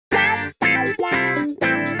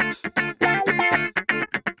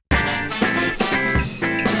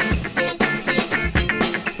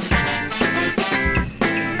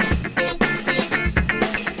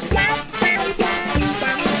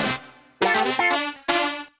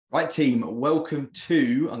Right, team, welcome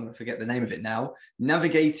to, I'm going to forget the name of it now,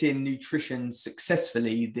 Navigating Nutrition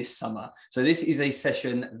Successfully This Summer. So this is a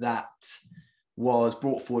session that was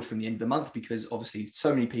brought forward from the end of the month because obviously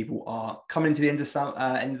so many people are coming to the end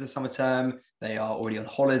of the summer term. They are already on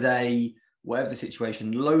holiday, whatever the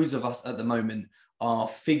situation. Loads of us at the moment are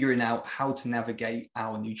figuring out how to navigate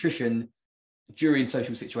our nutrition during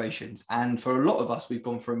social situations. And for a lot of us, we've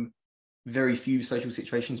gone from very few social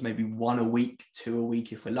situations, maybe one a week, two a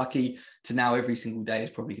week if we're lucky, to now every single day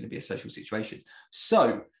is probably going to be a social situation.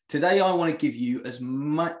 So today I want to give you as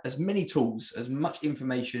many tools, as much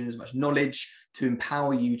information, as much knowledge to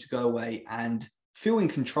empower you to go away and feel in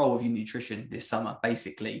control of your nutrition this summer,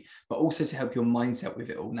 basically, but also to help your mindset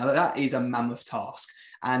with it all. Now that is a mammoth task.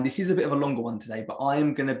 And this is a bit of a longer one today, but I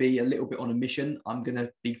am going to be a little bit on a mission. I'm going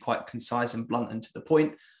to be quite concise and blunt and to the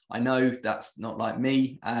point. I know that's not like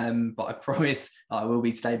me, but I promise I will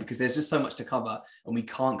be today because there's just so much to cover and we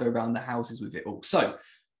can't go around the houses with it all. So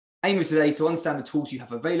aim is today to understand the tools you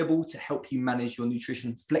have available to help you manage your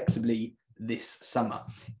nutrition flexibly this summer.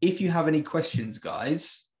 If you have any questions,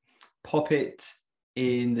 guys, pop it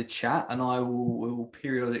in the chat and I will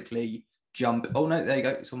periodically jump. Oh no, there you go.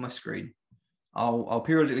 It's on my screen. I'll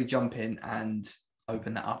periodically jump in and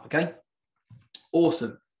open that up. Okay.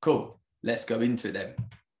 Awesome. Cool. Let's go into it then.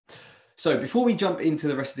 So before we jump into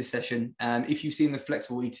the rest of this session, if you've seen the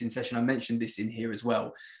flexible eating session, I mentioned this in here as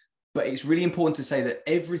well. But it's really important to say that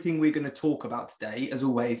everything we're going to talk about today, as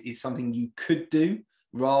always, is something you could do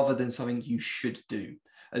rather than something you should do.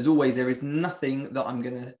 As always, there is nothing that I'm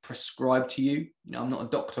going to prescribe to you. I'm not a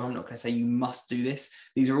doctor. I'm not going to say you must do this.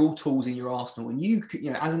 These are all tools in your arsenal. And you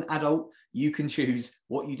as an adult, you can choose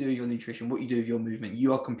what you do with your nutrition, what you do with your movement.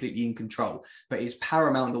 You are completely in control. But it's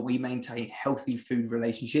paramount that we maintain healthy food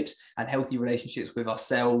relationships and healthy relationships with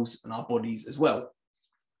ourselves and our bodies as well.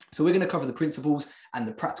 So we're going to cover the principles and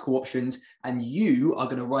the practical options, and you are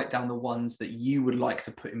going to write down the ones that you would like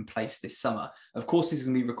to put in place this summer. Of course, this is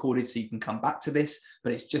going to be recorded so you can come back to this,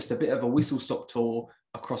 but it's just a bit of a whistle-stop tour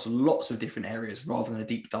across lots of different areas rather than a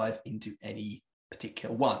deep dive into any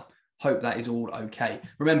particular one. Hope that is all okay.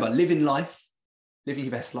 Remember, living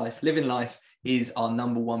your best life, living life is our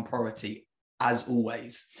number one priority as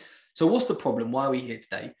always. So what's the problem? Why are we here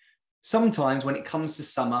today? Sometimes when it comes to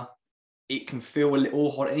summer, it can feel a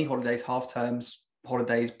little, any holidays, half terms,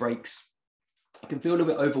 holidays, breaks, it can feel a little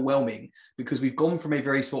bit overwhelming because we've gone from a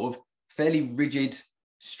very sort of fairly rigid,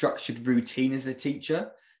 structured routine as a teacher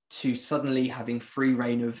to suddenly having free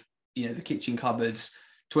reign of, the kitchen cupboards,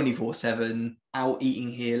 24/7, out eating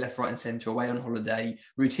here, left, right, and center, away on holiday.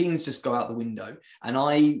 Routines just go out the window. And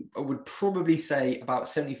I would probably say about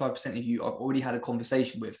 75% of you I've already had a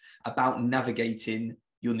conversation with about navigating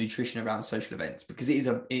your nutrition around social events, because it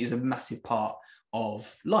is a massive part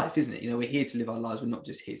of life, isn't it? We're here to live our lives. We're not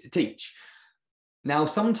just here to teach. Now,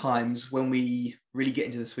 sometimes when we really get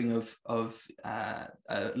into the swing of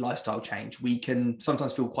lifestyle change, we can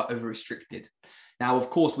sometimes feel quite over-restricted. Now,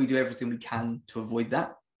 of course, we do everything we can to avoid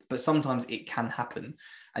that, but sometimes it can happen.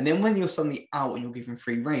 And then when you're suddenly out and you're given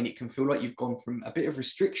free reign, it can feel like you've gone from a bit of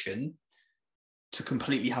restriction to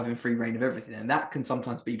completely having free reign of everything. And that can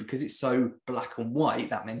sometimes be, because it's so black and white,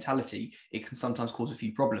 that mentality, it can sometimes cause a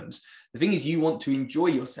few problems. The thing is, you want to enjoy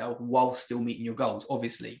yourself while still meeting your goals,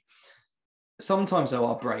 obviously. Sometimes though,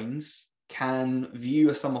 our brains can view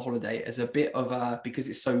a summer holiday as a bit of a, because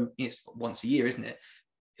it's once a year, isn't it?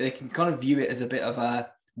 They can kind of view it as a bit of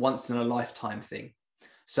a once in a lifetime thing.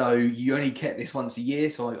 So you only get this once a year.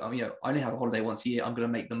 So I only have a holiday once a year. I'm going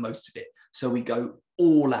to make the most of it. So we go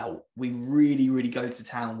all out. We really, really go to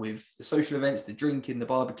town with the social events, the drinking, the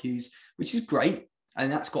barbecues, which is great. And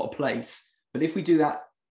that's got a place. But if we do that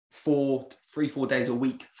for 3-4 days a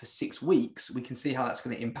week for 6 weeks, we can see how that's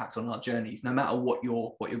going to impact on our journeys, no matter what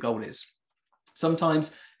your goal is.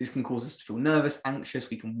 Sometimes this can cause us to feel nervous, anxious.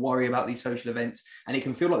 We can worry about these social events, and it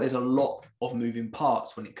can feel like there's a lot of moving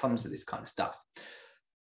parts when it comes to this kind of stuff.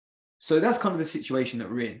 So that's kind of the situation that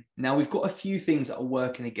we're in. Now, we've got a few things that are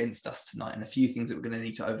working against us tonight and a few things that we're going to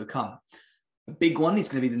need to overcome. A big one is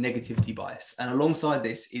going to be the negativity bias. And alongside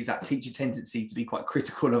this is that teacher tendency to be quite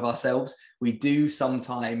critical of ourselves. We do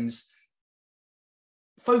sometimes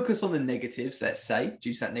focus on the negatives, let's say,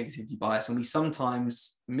 due to that negativity bias. And we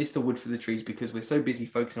sometimes miss the wood for the trees because we're so busy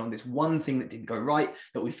focusing on this one thing that didn't go right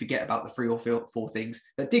that we forget about the 3 or 4 things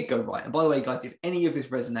that did go right. And by the way, guys, if any of this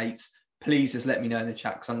resonates, please just let me know in the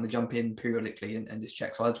chat, because I'm going to jump in periodically and just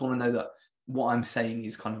check. So I just want to know that what I'm saying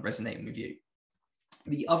is kind of resonating with you.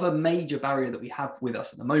 The other major barrier that we have with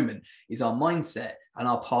us at the moment is our mindset and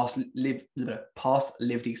our past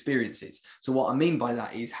lived experiences. So what I mean by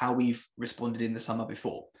that is how we've responded in the summer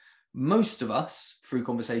before. most of us, through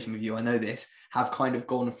conversation with you, I know this, have kind of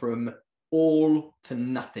gone from all to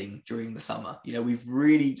nothing during the summer. You know, we've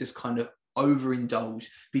really just kind of overindulged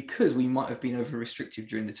because we might have been over restrictive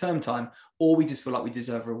during the term time, or we just feel like we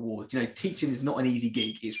deserve a reward. You know, teaching is not an easy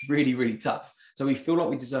gig. It's really, really tough. So we feel like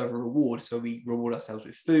we deserve a reward. So we reward ourselves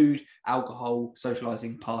with food, alcohol,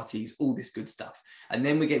 socializing, parties, all this good stuff. And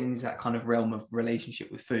then we're getting into that kind of realm of relationship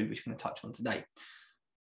with food, which we're going to touch on today.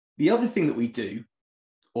 The other thing that we do,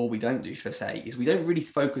 or we don't do, should I say, is we don't really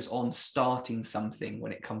focus on starting something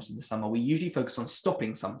when it comes to the summer. We usually focus on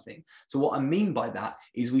stopping something. So what I mean by that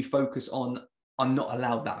is we focus on, I'm not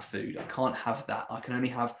allowed that food. I can't have that. I can only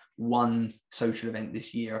have one social event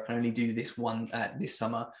this year. I can only do this one this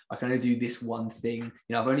summer. I can only do this one thing. You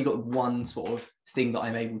know, I've only got one sort of thing that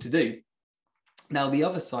I'm able to do. Now, the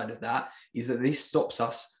other side of that is that this stops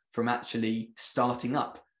us from actually starting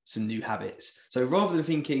up some new habits. So rather than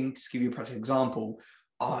thinking, just give you a practical example,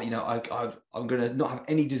 you know, I'm going to not have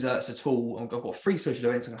any desserts at all. I've got 3 social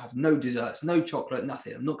events. I'm going to have no desserts, no chocolate,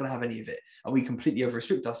 nothing. I'm not going to have any of it. And we completely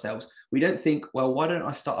over-restrict ourselves. We don't think, well, why don't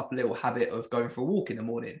I start up a little habit of going for a walk in the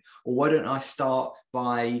morning? Or why don't I start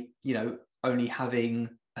by, you know, only having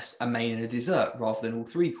a main and a dessert rather than all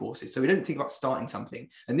 3 courses? So we don't think about starting something.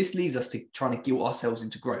 And this leads us to trying to guilt ourselves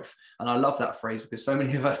into growth. And I love that phrase because so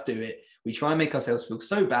many of us do it. We try and make ourselves feel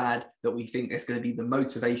so bad that we think there's going to be the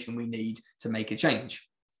motivation we need to make a change.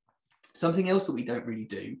 Something else that we don't really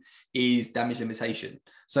do is damage limitation.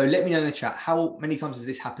 So let me know in the chat, how many times has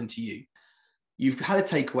this happened to you? You've had a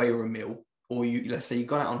takeaway or a meal, or let's say you've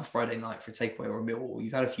gone out on a Friday night for a takeaway or a meal, or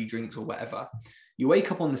you've had a few drinks or whatever. You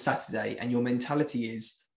wake up on the Saturday and your mentality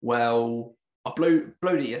is, well, I blew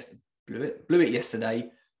it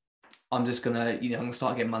yesterday. I'm just gonna, you know, I'm gonna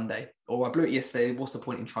start again Monday. Or I blew it yesterday. What's the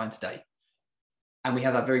point in trying today? And we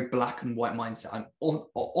have that very black and white mindset. I'm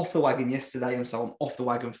off the wagon yesterday, and so I'm off the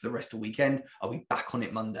wagon for the rest of the weekend. I'll be back on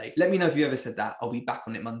it Monday. Let me know if you ever said that. I'll be back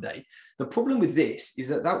on it Monday. The problem with this is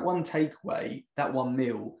that one takeaway, that one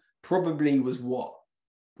meal, probably was what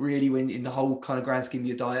really, when in the whole kind of grand scheme of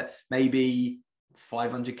your diet, maybe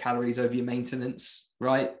 500 calories over your maintenance,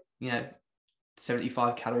 right? You know,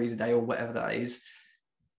 75 calories a day or whatever that is.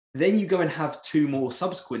 Then you go and have 2 more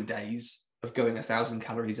subsequent days of going 1,000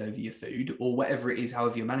 calories over your food or whatever it is,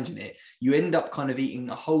 however you're managing it. You end up kind of eating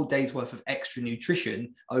a whole day's worth of extra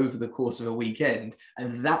nutrition over the course of a weekend.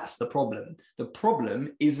 And that's the problem. The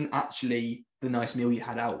problem isn't actually the nice meal you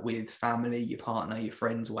had out with family, your partner, your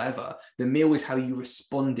friends, whatever. The meal is how you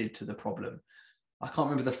responded to the problem. I can't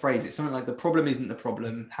remember the phrase. It's something like, the problem isn't the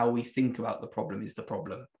problem. How we think about the problem is the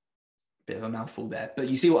problem. Bit of a mouthful there, but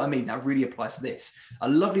you see what I mean? That really applies to this. A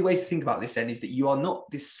lovely way to think about this then is that you are not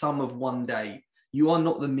this sum of one day. You are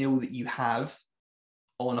not the meal that you have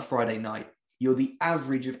on a Friday night. You're the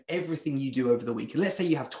average of everything you do over the week. And let's say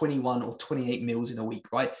you have 21 or 28 meals in a week,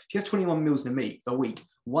 right? If you have 21 meals in a week,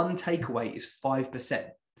 one takeaway is 5%.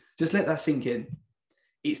 Just let that sink in.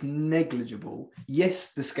 It's negligible.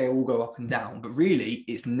 Yes, the scale will go up and down, but really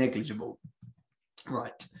it's negligible.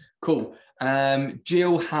 Right, cool.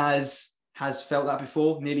 Jill has felt that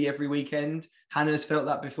before, nearly every weekend. Hannah's felt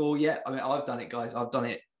that before. Yeah, I mean, I've done it, guys. I've done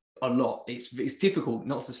it a lot. It's difficult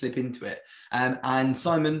not to slip into it. And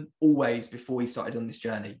Simon, always before he started on this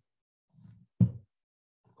journey. Oh,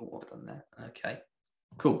 what have I done there? Okay,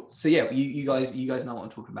 cool. So yeah, you guys know what I'm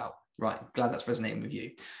talking about. Right, glad that's resonating with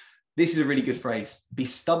you. This is a really good phrase. Be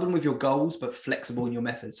stubborn with your goals, but flexible in your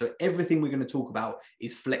methods. So everything we're going to talk about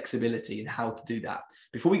is flexibility and how to do that.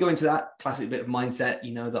 Before we go into that, classic bit of mindset,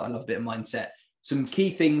 you know that I love a bit of mindset. Some key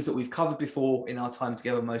things that we've covered before in our time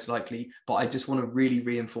together, most likely, but I just want to really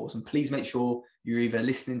reinforce, and please make sure you're either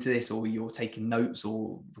listening to this or you're taking notes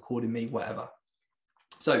or recording me, whatever.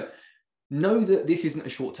 So know that this isn't a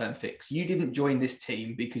short-term fix. You didn't join this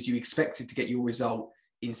team because you expected to get your result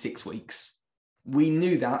in 6 weeks. We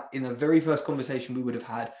knew that in the very first conversation we would have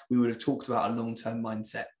had, we would have talked about a long-term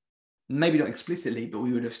mindset. Maybe not explicitly, but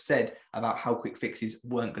we would have said about how quick fixes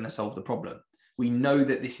weren't going to solve the problem. We know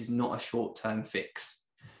that this is not a short-term fix.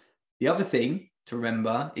 The other thing to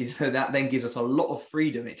remember is that then gives us a lot of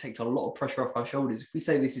freedom. It takes a lot of pressure off our shoulders. If we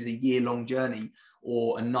say this is a year-long journey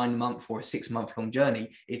or a 9-month or a 6-month-long journey,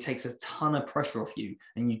 it takes a ton of pressure off you,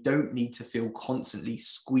 and you don't need to feel constantly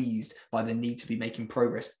squeezed by the need to be making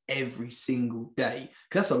progress every single day,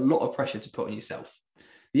 because that's a lot of pressure to put on yourself.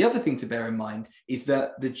 The other thing to bear in mind is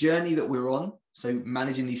that the journey that we're on, so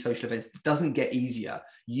managing these social events, doesn't get easier.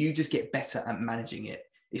 You just get better at managing it.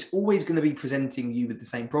 It's always going to be presenting you with the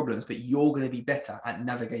same problems, but you're going to be better at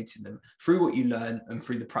navigating them through what you learn and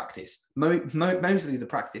through the practice. Mostly the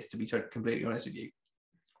practice, to be completely honest with you.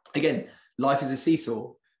 Again, life is a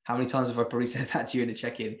seesaw. How many times have I probably said that to you in a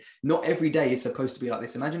check-in? Not every day is supposed to be like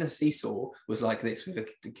this. Imagine if a seesaw was like this with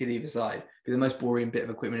a kid either side. It'd be the most boring bit of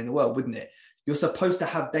equipment in the world, wouldn't it? You're supposed to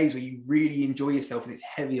have days where you really enjoy yourself and it's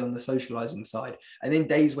heavy on the socializing side. And then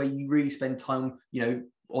days where you really spend time,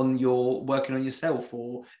 on your working on yourself,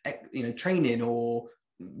 or, training, or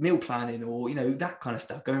meal planning, or, that kind of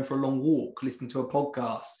stuff, going for a long walk, listening to a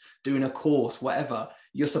podcast, doing a course, whatever.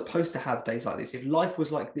 You're supposed to have days like this. If life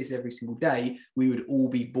was like this every single day, we would all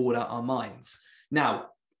be bored out our minds. Now,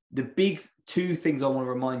 the big two things I want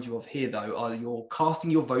to remind you of here, though, are you're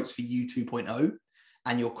casting your votes for You 2.0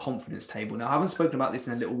 and your confidence table. Now, I haven't spoken about this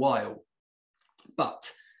in a little while,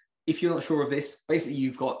 but if you're not sure of this, basically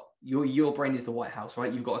you've got your brain is the White House,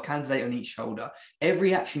 right? You've got a candidate on each shoulder.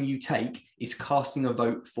 Every action you take is casting a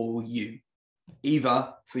vote for you,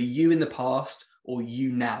 either for you in the past or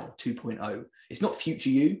you now 2.0. It's not future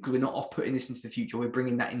you, because we're not off putting this into the future. We're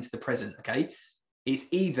bringing that into the present, okay? It's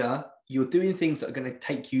either you're doing things that are going to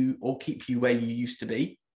take you or keep you where you used to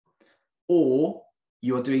be, or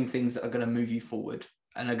you're doing things that are going to move you forward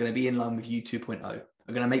and are going to be in line with You 2.0,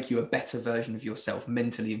 are going to make you a better version of yourself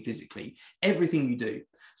mentally and physically. Everything you do.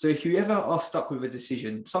 So if you ever are stuck with a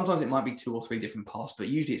decision, sometimes it might be 2 or 3 different paths, but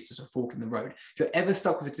usually it's just a fork in the road. If you're ever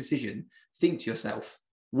stuck with a decision, think to yourself,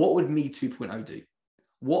 what would me 2.0 do?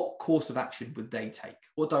 What course of action would they take?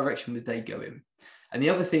 What direction would they go in? And the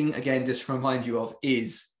other thing, again, just to remind you of,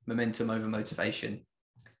 is momentum over motivation.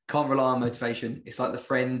 Can't rely on motivation. It's like the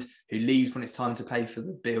friend who leaves when it's time to pay for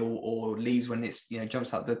the bill, or leaves when it's,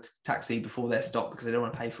 jumps out the taxi before they're stopped because they don't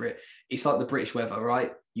want to pay for it. It's like the British weather,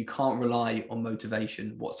 right? You can't rely on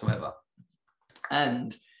motivation whatsoever.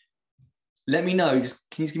 And let me know, can you just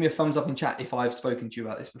give me a thumbs up in chat if I've spoken to you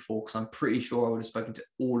about this before? Because I'm pretty sure I would have spoken to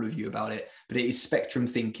all of you about it, but it is spectrum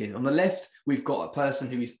thinking. On the left, we've got a person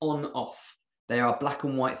who is on, off. They are black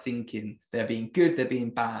and white thinking. They're being good, they're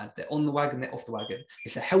being bad. They're on the wagon, they're off the wagon.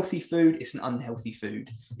 It's a healthy food, it's an unhealthy food.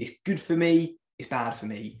 It's good for me, it's bad for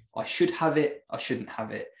me. I should have it, I shouldn't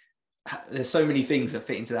have it. There's so many things that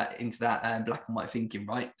fit into that black and white thinking,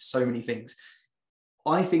 right? So many things.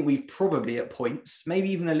 I think we've probably at points, maybe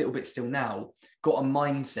even a little bit still now, got a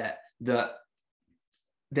mindset that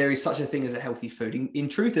there is such a thing as a healthy food. In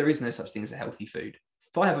truth, there is no such thing as a healthy food.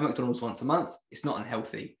 If I have a McDonald's once a month, it's not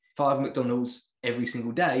unhealthy. If I have McDonald's every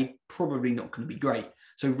single day, probably not going to be great.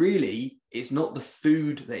 So really, it's not the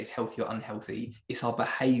food that is healthy or unhealthy. It's our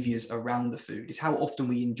behaviors around the food. It's how often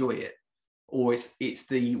we enjoy it, or it's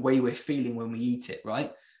the way we're feeling when we eat it,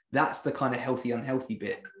 right? That's the kind of healthy, unhealthy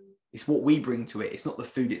bit. It's what we bring to it. It's not the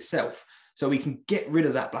food itself. So we can get rid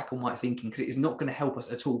of that black and white thinking, because it is not going to help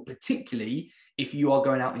us at all, particularly if you are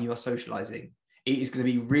going out and you are socializing. It is going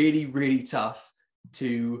to be really, really tough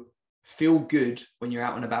to feel good when you're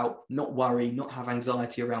out and about, not worry, not have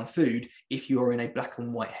anxiety around food if you are in a black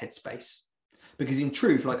and white headspace. Because in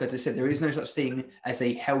truth, like I just said, there is no such thing as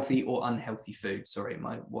a healthy or unhealthy food. Sorry,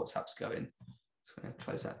 my WhatsApp's going. So I'm going to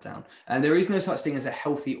close that down. And there is no such thing as a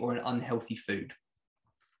healthy or an unhealthy food,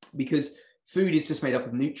 because food is just made up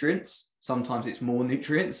of nutrients. Sometimes it's more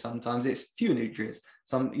nutrients, sometimes it's fewer nutrients.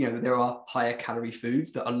 There are higher calorie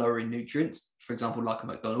foods that are lower in nutrients, for example, like a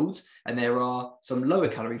McDonald's, and there are some lower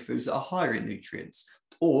calorie foods that are higher in nutrients.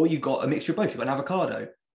 Or you've got a mixture of both. You've got an avocado,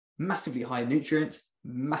 massively high in nutrients,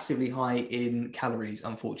 massively high in calories,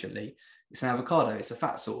 unfortunately. It's an avocado, it's a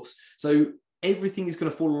fat source. So everything is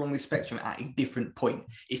going to fall along the spectrum at a different point.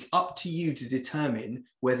 It's up to you to determine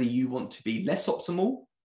whether you want to be less optimal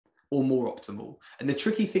or more optimal. And the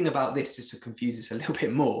tricky thing about this, just to confuse this a little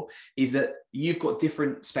bit more, is that you've got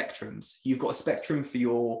different spectrums. You've got a spectrum for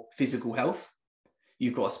your physical health.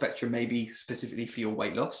 You've got a spectrum maybe specifically for your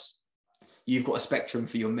weight loss. You've got a spectrum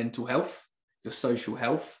for your mental health, your social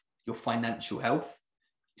health, your financial health,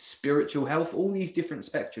 spiritual health, all these different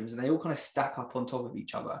spectrums, and they all kind of stack up on top of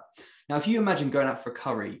each other. Now, if you imagine going out for a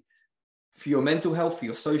curry, for your mental health, for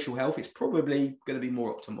your social health, it's probably going to be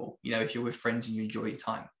more optimal, if you're with friends and you enjoy your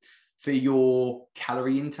time. For your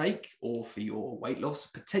calorie intake or for your weight loss,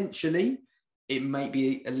 potentially, it might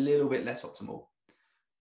be a little bit less optimal.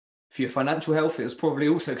 For your financial health, it was probably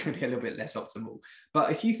also going to be a little bit less optimal. But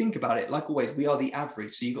if you think about it, like always, we are the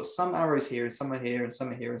average. So you've got some arrows here and some are here and some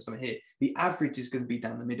are here and some are here. The average is going to be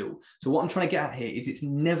down the middle. So what I'm trying to get at here is it's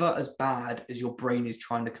never as bad as your brain is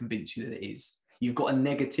trying to convince you that it is. You've got a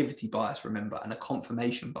negativity bias, remember, and a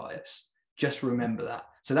confirmation bias. Just remember that.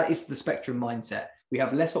 So that is the spectrum mindset. We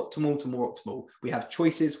have less optimal to more optimal. We have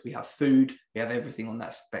choices, we have food, we have everything on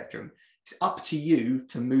that spectrum. It's up to you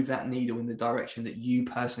to move that needle in the direction that you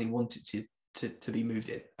personally want it to be moved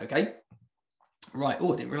in, okay? Right,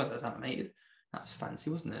 I didn't realize that was animated. That's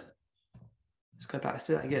fancy, wasn't it? Let's go back, let's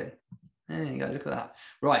do that again. There you go, look at that.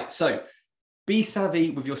 Right, so be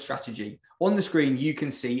savvy with your strategy. On the screen, you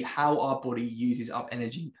can see how our body uses up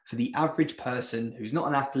energy for the average person who's not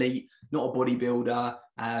an athlete, not a bodybuilder,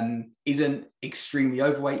 isn't extremely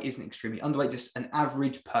overweight, isn't extremely underweight, just an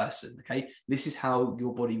average person, okay? This is how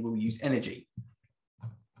your body will use energy.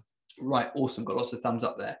 Right, awesome, got lots of thumbs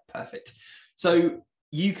up there, perfect. So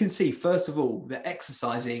you can see, first of all, that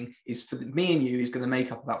exercising is, for me and you, is going to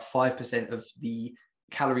make up about 5% of the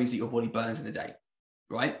calories that your body burns in a day,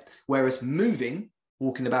 right? Whereas moving,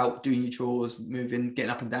 walking about, doing your chores, moving,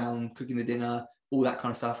 getting up and down, cooking the dinner, all that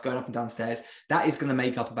kind of stuff, going up and down stairs, that is going to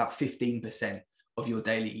make up about 15% of your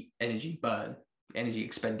daily energy burn, energy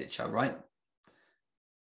expenditure, right?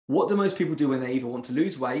 What do most people do when they either want to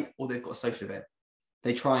lose weight or they've got a social event?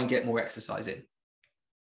 They try and get more exercise in.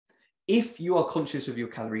 If you are conscious of your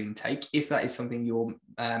calorie intake, if that is something you're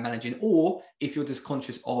managing, or if you're just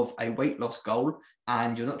conscious of a weight loss goal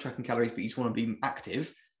and you're not tracking calories, but you just want to be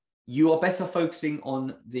active, you are better focusing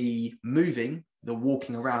on the moving, the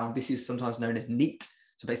walking around. This is sometimes known as NEAT,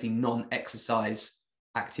 so basically non-exercise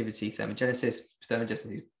activity thermogenesis.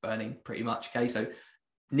 Thermogenesis is burning pretty much, okay? So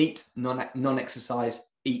NEAT, non-exercise,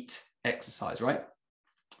 EAT, exercise, right?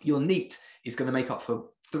 Your NEAT is going to make up for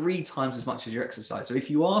 3 times as much as your exercise. So if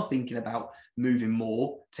you are thinking about moving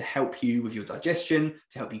more to help you with your digestion,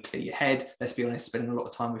 to help you clear your head, let's be honest, spending a lot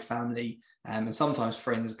of time with family, and sometimes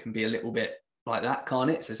friends can be a little bit like that, can't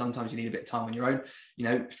it? So sometimes you need a bit of time on your own, you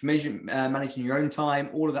know, managing your own time,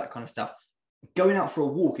 all of that kind of stuff. Going out for a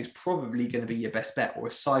walk is probably going to be your best bet, or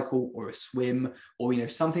a cycle or a swim, or, you know,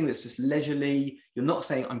 something that's just leisurely. You're not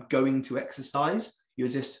saying I'm going to exercise, you're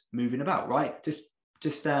just moving about, right?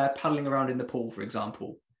 Just paddling around in the pool, for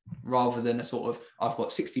example, rather than a sort of, I've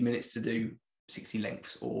got 60 minutes to do 60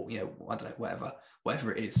 lengths, or, you know, I don't know,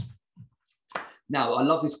 whatever it is. Now, I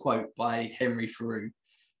love this quote by Henry Thoreau.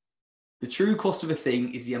 The true cost of a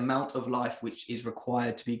thing is the amount of life which is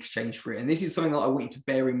required to be exchanged for it. And this is something that I want you to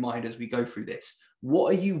bear in mind as we go through this.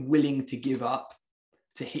 What are you willing to give up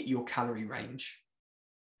to hit your calorie range?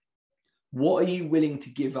 What are you willing to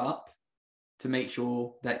give up to make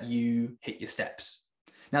sure that you hit your steps?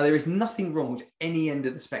 Now, there is nothing wrong with any end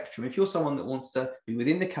of the spectrum. If you're someone that wants to be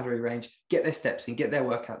within the calorie range, get their steps in, get their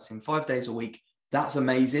workouts in 5 days a week, that's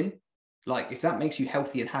amazing. Like, if that makes you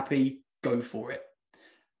healthy and happy, go for it.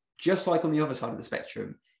 Just like on the other side of the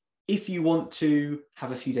spectrum, if you want to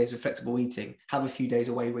have a few days of flexible eating, have a few days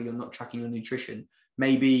away where you're not tracking your nutrition,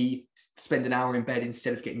 maybe spend an hour in bed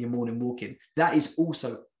instead of getting your morning walk in, that is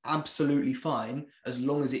also absolutely fine, as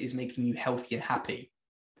long as it is making you healthy and happy.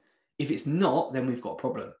 If it's not, then we've got a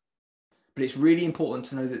problem. But it's really important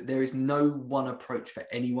to know that there is no one approach for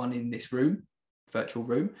anyone in this room, virtual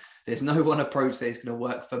room. There's no one approach that is going to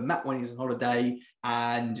work for Matt when he's on holiday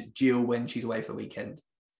and Jill when she's away for the weekend.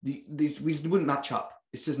 We wouldn't match up.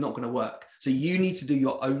 It's just not going to work. So you need to do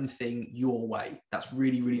your own thing your way. That's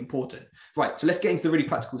really, really important. Right. So let's get into the really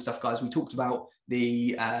practical stuff, guys. We talked about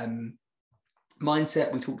the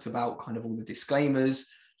mindset. We talked about kind of all the disclaimers.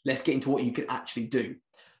 Let's get into what you can actually do.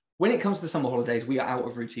 When it comes to the summer holidays, we are out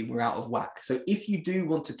of routine. We're out of whack. So if you do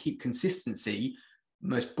want to keep consistency,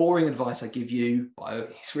 most boring advice I give you,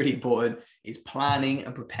 but it's really important, is planning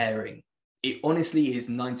and preparing. It honestly is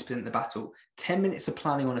 90% of the battle. 10 minutes of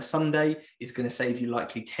planning on a Sunday is going to save you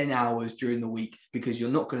likely 10 hours during the week, because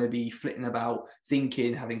you're not going to be flitting about,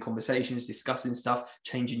 thinking, having conversations, discussing stuff,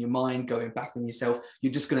 changing your mind, going back on yourself.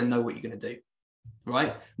 You're just going to know what you're going to do,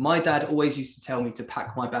 right? My dad always used to tell me to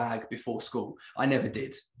pack my bag before school. I never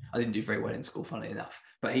did. I didn't do very well in school, funnily enough.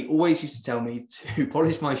 But he always used to tell me to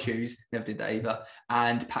polish my shoes, never did that either,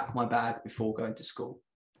 and pack my bag before going to school.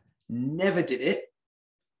 Never did it.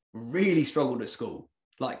 Really struggled at school.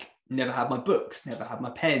 Like, never had my books, never had my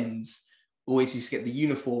pens. Always used to get the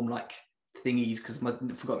uniform like thingies because I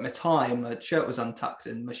forgot my tie, my shirt was untucked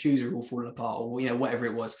and my shoes were all falling apart, or, you know, whatever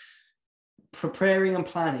it was. Preparing and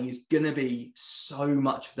planning is going to be so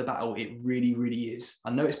much of the battle. It really, really is. I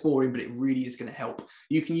know it's boring, but it really is going to help.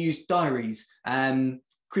 You can use diaries.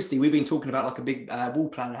 Christy, we've been talking about like a big wall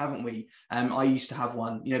planner, haven't we? I used to have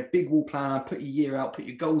one, you know, big wall planner, put your year out, put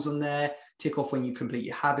your goals on there, tick off when you complete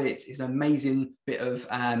your habits. It's an amazing bit of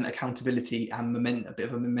accountability and a bit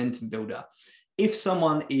of a momentum builder. If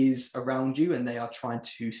someone is around you and they are trying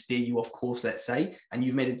to steer you off course, let's say, and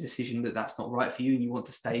you've made a decision that that's not right for you and you want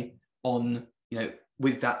to stay on, you know,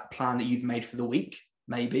 with that plan that you've made for the week,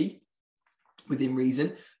 maybe within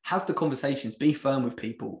reason, have the conversations, be firm with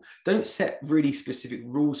people. Don't set really specific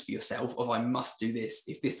rules for yourself of I must do this.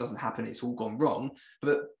 If this doesn't happen, it's all gone wrong,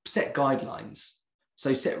 but set guidelines.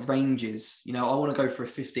 So set ranges, you know, I want to go for a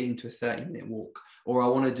 15 to a 30-minute walk, or I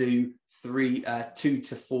want to do 2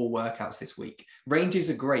 to 4 workouts this week. Ranges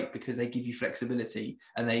are great because they give you flexibility,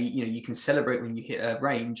 and they, you can celebrate when you hit a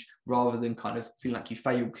range rather than kind of feel like you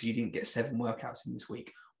failed because you didn't get 7 workouts in this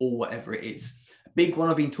week or whatever it is. A big one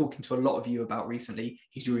I've been talking to a lot of you about recently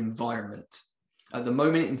is your environment. At the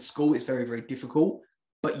moment in school, it's very, very difficult,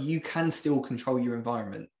 but you can still control your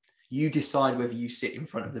environment. You decide whether you sit in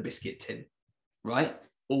front of the biscuit tin, right?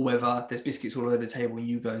 Or whether there's biscuits all over the table and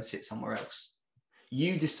you go and sit somewhere else.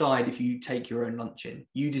 You decide if you take your own lunch in.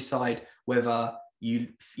 You decide whether you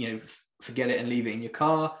forget it and leave it in your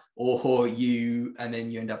car, and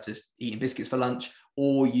then you end up just eating biscuits for lunch,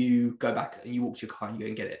 or you go back and you walk to your car and you go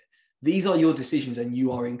and get it. These are your decisions and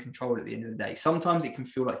you are in control at the end of the day. Sometimes it can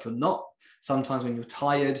feel like you're not. Sometimes when you're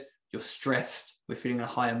tired, you're stressed, we're feeling a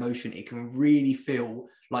high emotion, it can really feel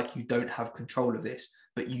like you don't have control of this,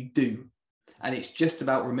 but you do. And it's just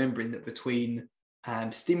about remembering that between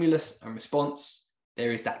stimulus and response,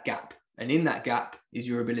 there is that gap. And in that gap is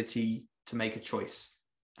your ability to make a choice.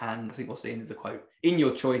 And I think what's the end of the quote? In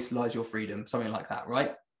your choice lies your freedom, something like that,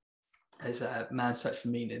 right? As a Man's Search for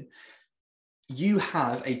Meaning. You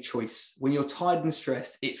have a choice. When you're tired and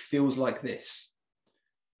stressed, it feels like this.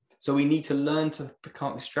 So we need to learn to come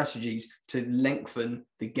up with strategies to lengthen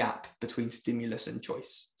the gap between stimulus and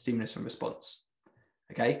choice, stimulus and response.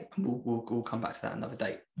 Okay, and we'll come back to that another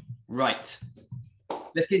day. Right,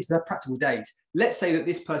 let's get into the practical days. Let's say that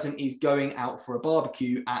this person is going out for a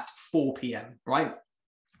barbecue at 4 p.m., right?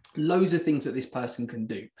 Loads of things that this person can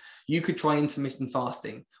do. You could try intermittent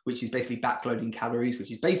fasting, which is basically backloading calories,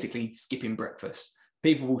 which is basically skipping breakfast.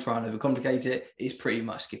 People will try and overcomplicate it. It's pretty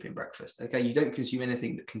much skipping breakfast. Okay, you don't consume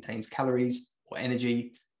anything that contains calories or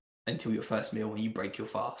energy until your first meal when you break your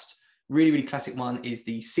fast. Really, really classic one is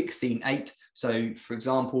the 16-8. So for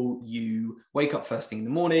example, you wake up first thing in the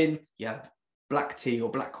morning, you have black tea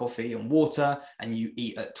or black coffee and water, and you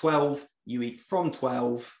eat at 12. You eat from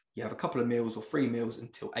 12, you have a couple of meals or 3 meals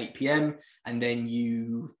until 8 p.m. And then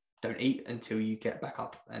you don't eat until you get back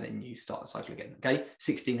up, and then you start the cycle again. Okay,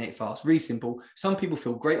 16-8 fast, really simple. Some people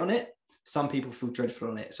feel great on it. Some people feel dreadful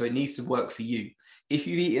on it. So it needs to work for you. If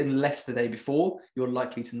you've eaten less the day before, you're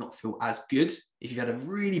likely to not feel as good. If you've had a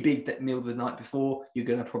really big meal the night before, you're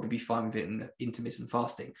going to probably be fine with it in intermittent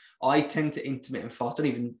fasting. I tend to intermittent fast. I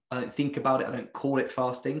don't think about it. I don't call it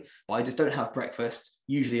fasting, but I just don't have breakfast,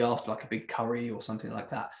 usually after like a big curry or something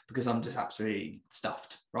like that, because I'm just absolutely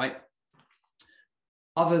stuffed, right?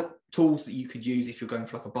 Other tools that you could use if you're going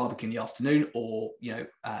for like a barbecue in the afternoon, or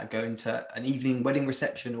going to an evening wedding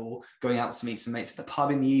reception, or going out to meet some mates at the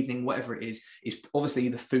pub in the evening, whatever it is obviously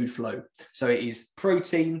the food flow. So it is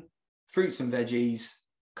protein, fruits and veggies,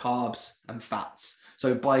 carbs and fats.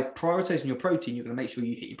 So by prioritizing your protein, you're going to make sure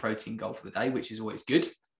you hit your protein goal for the day, which is always good.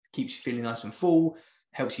 Keeps you feeling nice and full,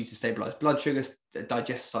 helps you to stabilize blood sugar,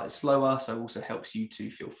 digest slightly slower, so also helps you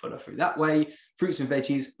to feel fuller through that way. Fruits and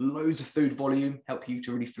veggies, loads of food volume, help you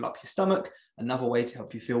to really fill up your stomach, another way to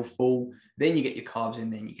help you feel full. Then you get your carbs in,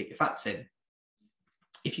 then you get your fats in.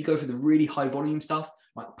 If you go for the really high volume stuff,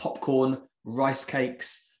 like popcorn, rice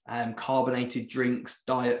cakes, carbonated drinks,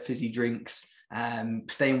 diet fizzy drinks,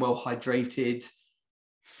 staying well hydrated,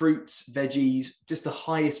 fruits, veggies, just the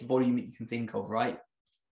highest volume that you can think of, right?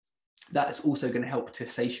 That's also going to help to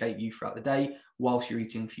satiate you throughout the day whilst you're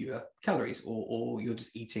eating fewer calories, or you're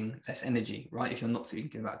just eating less energy, right? If you're not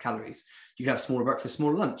thinking about calories, you could have smaller breakfast,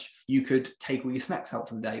 smaller lunch. You could take all your snacks out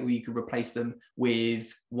for the day, or you could replace them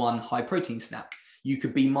with one high protein snack. You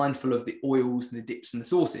could be mindful of the oils and the dips and the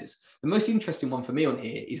sauces. The most interesting one for me on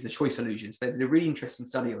here is the choice illusions. They did a really interesting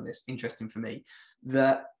study on this, interesting for me,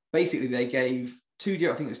 that basically they gave two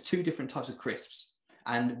different types of crisps.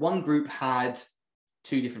 And one group had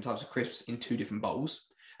 2 different types of crisps in 2 different bowls,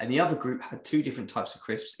 and the other group had 2 different types of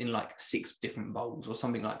crisps in like 6 different bowls or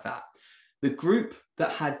something like that. The group that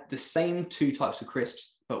had the same 2 types of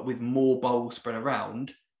crisps but with more bowls spread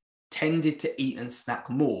around tended to eat and snack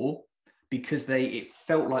more, because it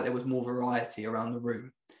felt like there was more variety around the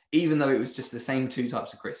room, even though it was just the same 2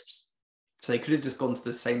 types of crisps. So they could have just gone to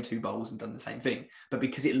the same 2 bowls and done the same thing, but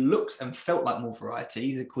because it looks and felt like more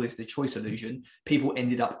variety, they call this the choice illusion, people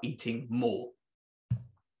ended up eating more.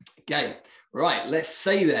 Okay, right, let's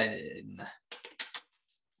say then,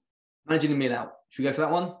 managing a meal out. Should we go for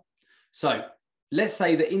that one? So let's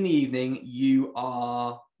say that in the evening you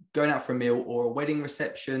are going out for a meal or a wedding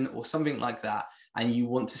reception or something like that, and you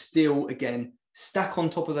want to still, again, stack on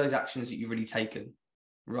top of those actions that you've already taken,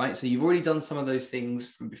 right? So you've already done some of those things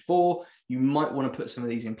from before. You might want to put some of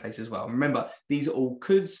these in place as well. Remember, these are all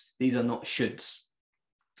coulds, these are not shoulds.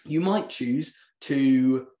 You might choose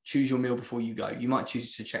to choose your meal before you go. You might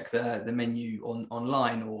choose to check the menu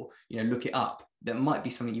online, or look it up. that might be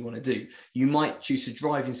something you want to do. You might choose to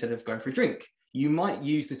drive instead of going for a drink. You might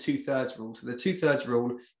use the 2/3 rule. So the 2/3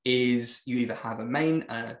 rule is you either have a main,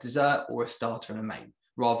 a dessert, or a starter and a main,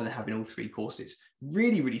 rather than having all 3 courses.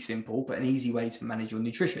 Really, really simple, but an easy way to manage your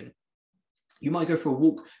nutrition. You might go for a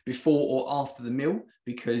walk before or after the meal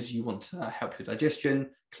because you want to help your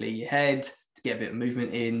digestion, clear your head, to get a bit of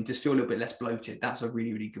movement in, just feel a little bit less bloated. That's a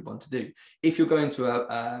really, really good one to do. If you're going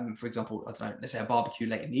to for example, I don't know, let's say a barbecue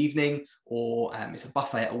late in the evening, or it's a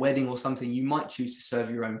buffet at a wedding or something, you might choose to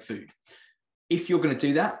serve your own food. If you're going to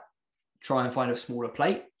do that, try and find a smaller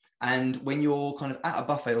plate. And when you're kind of at a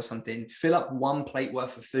buffet or something, fill up 1 plate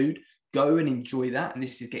worth of food, go and enjoy that. And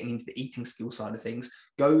this is getting into the eating skill side of things.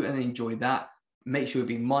 Go and enjoy that. Make sure you're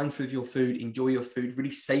being mindful of your food, enjoy your food,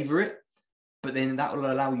 really savor it. But then that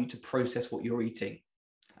will allow you to process what you're eating.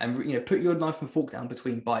 And, you know, put your knife and fork down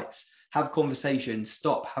between bites, have conversations,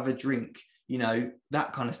 stop, have a drink, you know,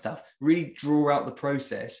 that kind of stuff. Really draw out the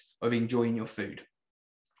process of enjoying your food.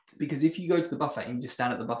 Because if you go to the buffet and you just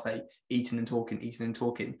stand at the buffet, eating and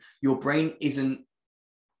talking, your brain isn't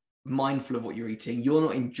mindful of what you're eating. You're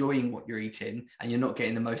not enjoying what you're eating, and you're not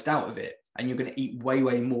getting the most out of it. And you're going to eat way,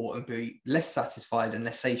 way more and be less satisfied and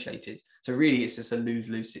less satiated. So really, it's just a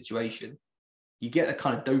lose-lose situation. You get a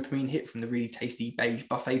kind of dopamine hit from the really tasty beige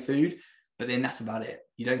buffet food, but then that's about it.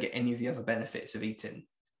 You don't get any of the other benefits of eating.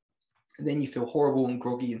 And then you feel horrible and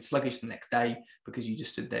groggy and sluggish the next day because you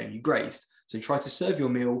just stood there and you grazed. So try to serve your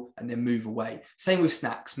meal and then move away. Same with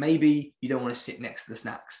snacks. Maybe you don't want to sit next to the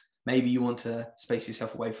snacks. Maybe you want to space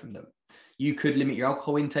yourself away from them. You could limit your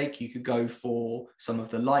alcohol intake. You could go for some of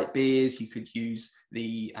the light beers. You could use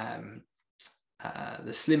the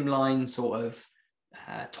slimline sort of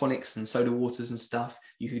tonics and soda waters and stuff.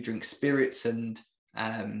 You could drink spirits and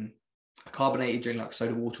a carbonated drink like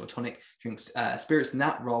soda water or tonic, drinks spirits and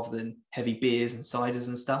that, rather than heavy beers and ciders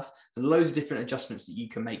and stuff. There's loads of different adjustments that you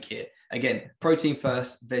can make here. Again, protein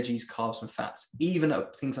first, veggies, carbs and fats. Even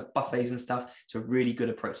at things like buffets and stuff, it's a really good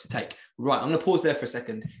approach to take. Right, I'm going to pause there for a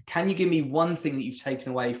second. Can you give me one thing that you've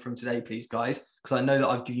taken away from today, please, guys? Because I know that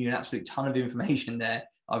I've given you an absolute ton of information there.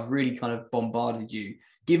 I've really kind of bombarded you.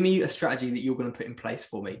 Give me a strategy that you're going to put in place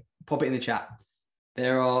for me. Pop it in the chat.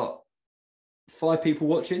 There are 5 people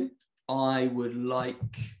watching. I would like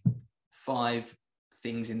 5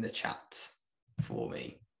 things in the chat for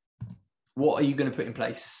me. What are you going to put in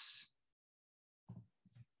place?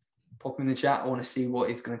 Pop in the chat. I want to see what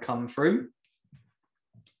is going to come through.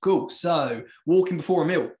 Cool. So walking before a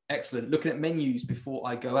meal. Excellent. Looking at menus before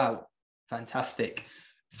I go out. Fantastic.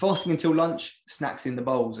 Fasting until lunch, snacks in the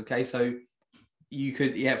bowls. Okay. So you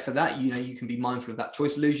could, for that, you can be mindful of that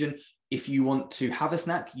choice illusion. If you want to have a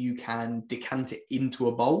snack, you can decant it into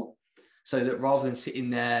a bowl so that rather than sitting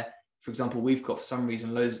there, for example, we've got for some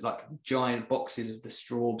reason loads of like giant boxes of the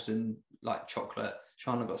straws and like chocolate.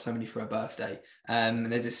 Shana got so many for her birthday,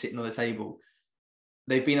 and they're just sitting on the table.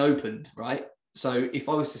 They've been opened, right? So if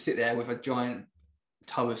I was to sit there with a giant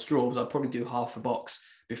tub of straws, I'd probably do half a box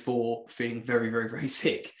before feeling very, very, very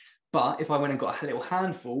sick. But if I went and got a little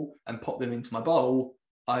handful and popped them into my bowl,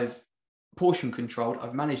 I've portion controlled,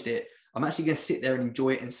 I've managed it. I'm actually going to sit there and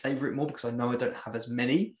enjoy it and savor it more because I know I don't have as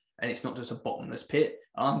many, and it's not just a bottomless pit.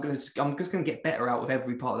 I'm just going to get better out of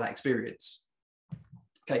every part of that experience.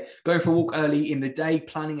 Okay, going for a walk early in the day,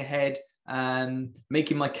 planning ahead, and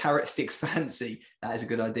making my carrot sticks fancy. That is a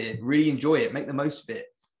good idea. Really enjoy it. Make the most of it.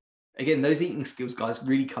 Again, those eating skills, guys,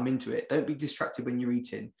 really come into it. Don't be distracted when you're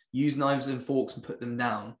eating. Use knives and forks and put them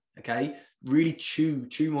down. Okay, really chew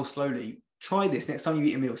more slowly. Try this next time you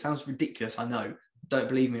eat a meal. It sounds ridiculous, I know. Don't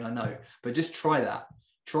believe me, I know. But just try that.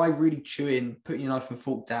 Try really chewing, putting your knife and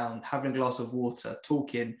fork down, having a glass of water,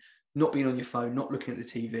 talking, not being on your phone, not looking at the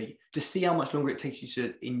TV. Just see how much longer it takes you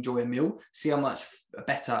to enjoy a meal. See how much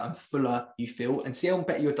better and fuller you feel, and see how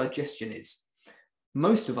better your digestion is.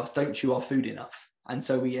 Most of us don't chew our food enough, and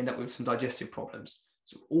so we end up with some digestive problems.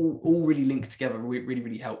 So all really linked together really,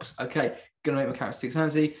 really helps. Okay, gonna make my carrot sticks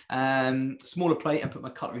fancy. Smaller plate and put my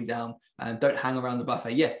cutlery down, and don't hang around the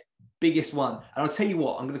buffet. Yeah, biggest one. And I'll tell you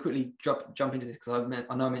what, I'm going to quickly jump into this because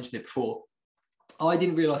I know I mentioned it before. I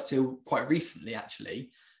didn't realize till quite recently, actually,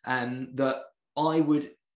 that I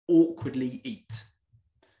would awkwardly eat.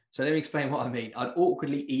 So let me explain what I mean. I'd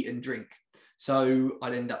awkwardly eat and drink. So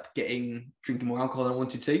I'd end up drinking more alcohol than I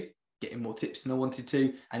wanted to, getting more tips than I wanted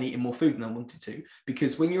to, and eating more food than I wanted to.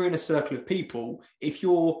 Because when you're in a circle of people, if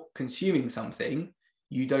you're consuming something,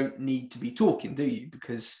 you don't need to be talking, do you?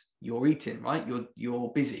 Because you're eating, right?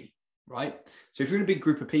 You're busy, right? So if you're in a big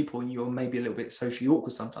group of people and you're maybe a little bit socially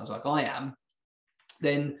awkward sometimes, like I am,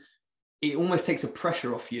 then it almost takes a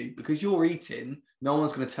pressure off you because you're eating. No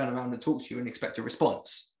one's going to turn around and talk to you and expect a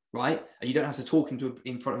response. right? And you don't have to talk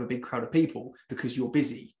in front of a big crowd of people because you're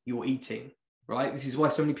busy, you're eating, right? This is why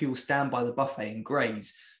so many people stand by the buffet and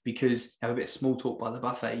graze, because have a bit of small talk by the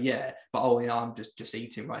buffet, yeah, but oh yeah, I'm just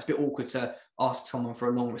eating, right? It's a bit awkward to ask someone for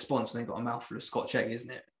a long response when they've got a mouthful of Scotch egg,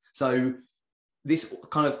 isn't it? So this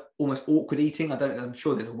kind of almost awkward eating, I'm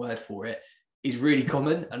sure there's a word for it, is really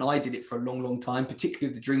common. And I did it for a long, long time, particularly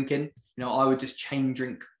with the drinking. You know, I would just chain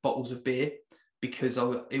drink bottles of beer because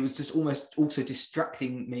it was just almost also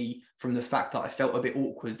distracting me from the fact that I felt a bit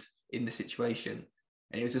awkward in the situation.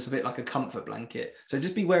 And it was just a bit like a comfort blanket. So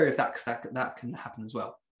just be wary of that, because that can happen as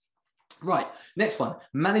well. Right, next one,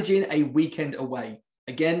 managing a weekend away.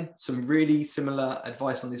 Again, some really similar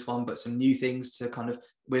advice on this one, but some new things to kind of,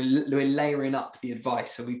 we're layering up the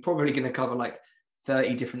advice. So we're probably going to cover like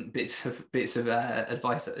 30 different bits of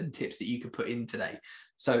advice and tips that you could put in today.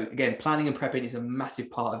 So again, planning and prepping is a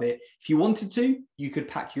massive part of it. If you wanted to, you could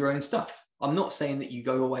pack your own stuff. I'm not saying that you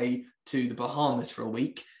go away to the Bahamas for a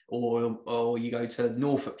week, or you go to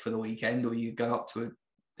Norfolk for the weekend, or you go up to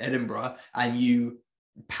Edinburgh and you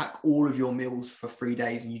pack all of your meals for 3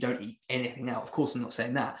 days and you don't eat anything out. Of course, I'm not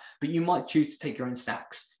saying that, but you might choose to take your own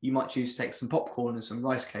snacks. You might choose to take some popcorn and some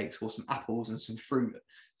rice cakes, or some apples and some fruit,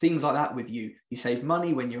 things like that with you. You save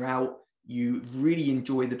money when you're out. You really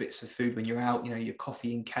enjoy the bits of food when you're out, you know, your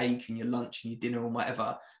coffee and cake and your lunch and your dinner and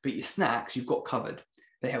whatever, but your snacks you've got covered.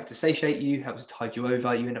 They help to satiate you, help to tide you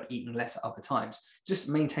over. You end up eating less at other times. Just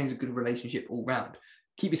maintains a good relationship all round.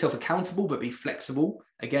 Keep yourself accountable, but be flexible.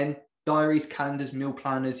 Again, diaries, calendars, meal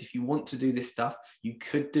planners. If you want to do this stuff, you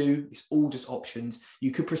could do. It's all just options.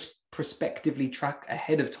 You could prospectively track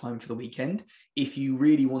ahead of time for the weekend if you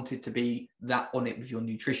really wanted to be that on it with your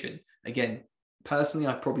nutrition. Again, personally,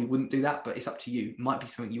 I probably wouldn't do that, but it's up to you. It might be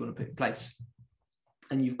something you want to put in place.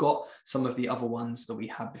 And you've got some of the other ones that we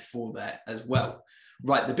had before there as well.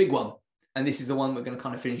 Right, the big one. And this is the one we're going to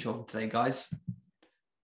kind of finish off today, guys.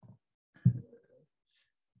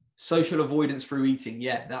 Social avoidance through eating.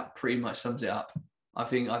 Yeah, that pretty much sums it up. I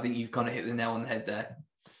think you've kind of hit the nail on the head there.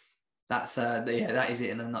 That's yeah, that is it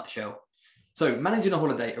in a nutshell. So managing a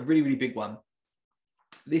holiday, a really, really big one.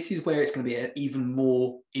 This is where it's going to be an even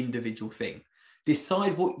more individual thing.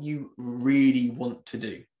 Decide what you really want to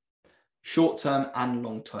do, short term and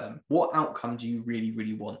long term. What outcome do you really,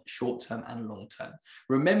 really want, short term and long term?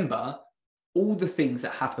 Remember all the things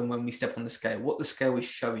that happen when we step on the scale, what the scale is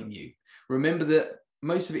showing you. Remember that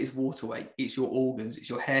most of it is water weight. It's your organs, it's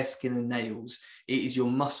your hair, skin and nails. It is your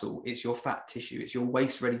muscle, it's your fat tissue, it's your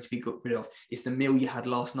waste ready to be got rid of. It's the meal you had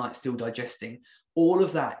last night still digesting. All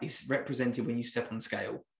of that is represented when you step on the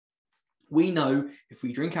scale. We know if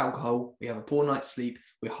we drink alcohol, we have a poor night's sleep,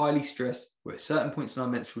 we're highly stressed, we're at certain points in our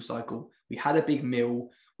menstrual cycle, we had a big meal,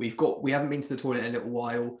 we haven't been to the toilet in a little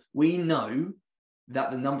while. We know that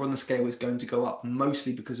the number on the scale is going to go up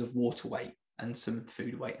mostly because of water weight and some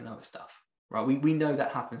food weight and other stuff. Right, we know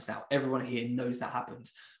that happens now. Everyone here knows that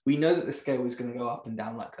happens. We know that the scale is going to go up and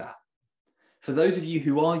down like that. For those of you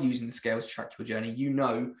who are using the scale to track your journey, you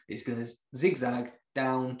know it's going to zigzag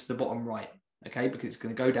down to the bottom right, okay? Because it's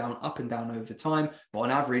going to go down, up and down over time. But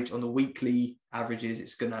on average, on the weekly averages,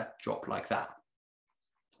 it's going to drop like that.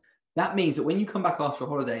 That means that when you come back after a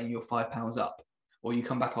holiday and you're 5 pounds up, or you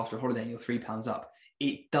come back after a holiday and you're 3 pounds up,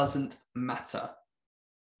 it doesn't matter.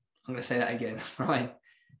 I'm going to say that again, right?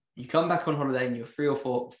 You come back on holiday and you're 3 or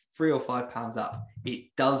 5 pounds up.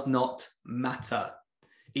 It does not matter.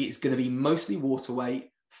 It's going to be mostly water weight,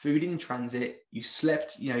 food in transit. You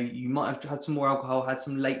slept, you know, you might have had some more alcohol, had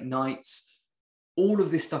some late nights. All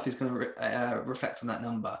of this stuff is going to reflect on that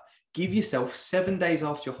number. Give yourself 7 days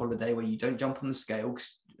after your holiday where you don't jump on the scale,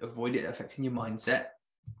 avoid it affecting your mindset.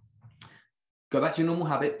 Go back to your normal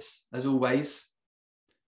habits, as always.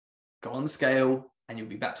 Go on the scale and you'll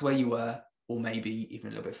be back to where you were, or maybe even a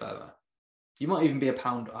little bit further. You might even be a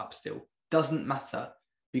pound up still. Doesn't matter,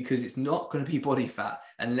 because it's not going to be body fat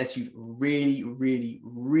unless you've really, really,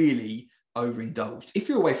 really overindulged. If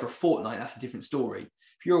you're away for a fortnight, that's a different story.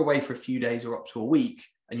 If you're away for a few days or up to a week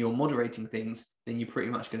and you're moderating things, then you're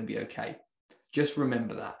pretty much going to be okay. Just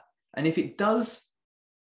remember that. And if it does,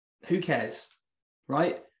 who cares,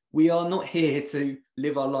 right? We are not here to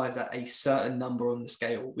live our lives at a certain number on the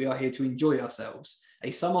scale. We are here to enjoy ourselves.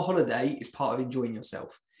 A summer holiday is part of enjoying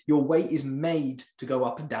yourself. Your weight is made to go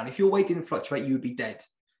up and down. If your weight didn't fluctuate, you would be dead.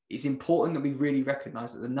 It's important that we really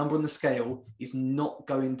recognize that the number on the scale is not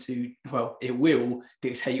going to, well, it will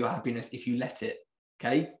dictate your happiness if you let it,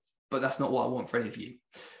 okay? But that's not what I want for any of you.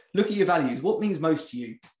 Look at your values. What means most to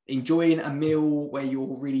you? Enjoying a meal where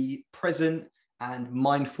you're really present and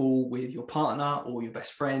mindful with your partner or your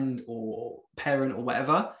best friend or parent or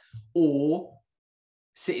whatever, or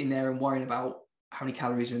sitting there and worrying about how many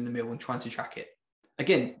calories are in the meal and trying to track it.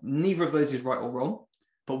 Again, neither of those is right or wrong,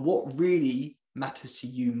 but what really matters to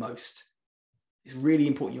you most? It's really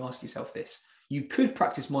important you ask yourself this. You could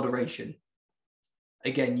practice moderation.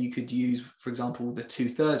 Again, you could use, for example, the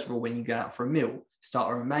 2/3 rule when you go out for a meal,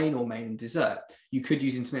 starter and main or main and dessert. You could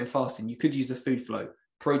use intermittent fasting. You could use a food flow,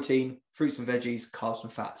 protein, fruits and veggies, carbs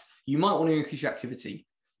and fats. You might want to increase your activity.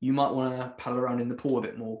 You might want to paddle around in the pool a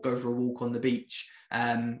bit more, go for a walk on the beach.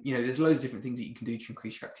 There's loads of different things that you can do to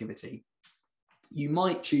increase your activity. You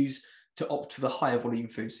might choose to opt for the higher volume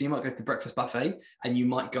food. So you might go to the breakfast buffet and you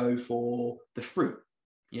might go for the fruit,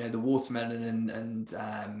 the watermelon and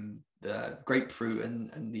the grapefruit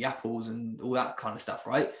and the apples and all that kind of stuff,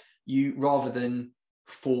 right? Rather than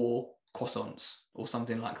 4 croissants or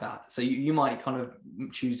something like that. So you might kind of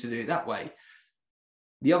choose to do it that way.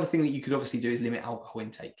 The other thing that you could obviously do is limit alcohol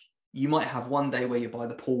intake. You might have one day where you're by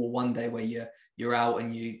the pool, one day where you're out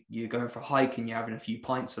and you're going for a hike and you're having a few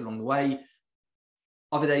pints along the way.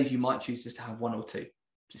 Other days you might choose just to have 1 or 2.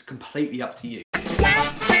 It's completely up to you.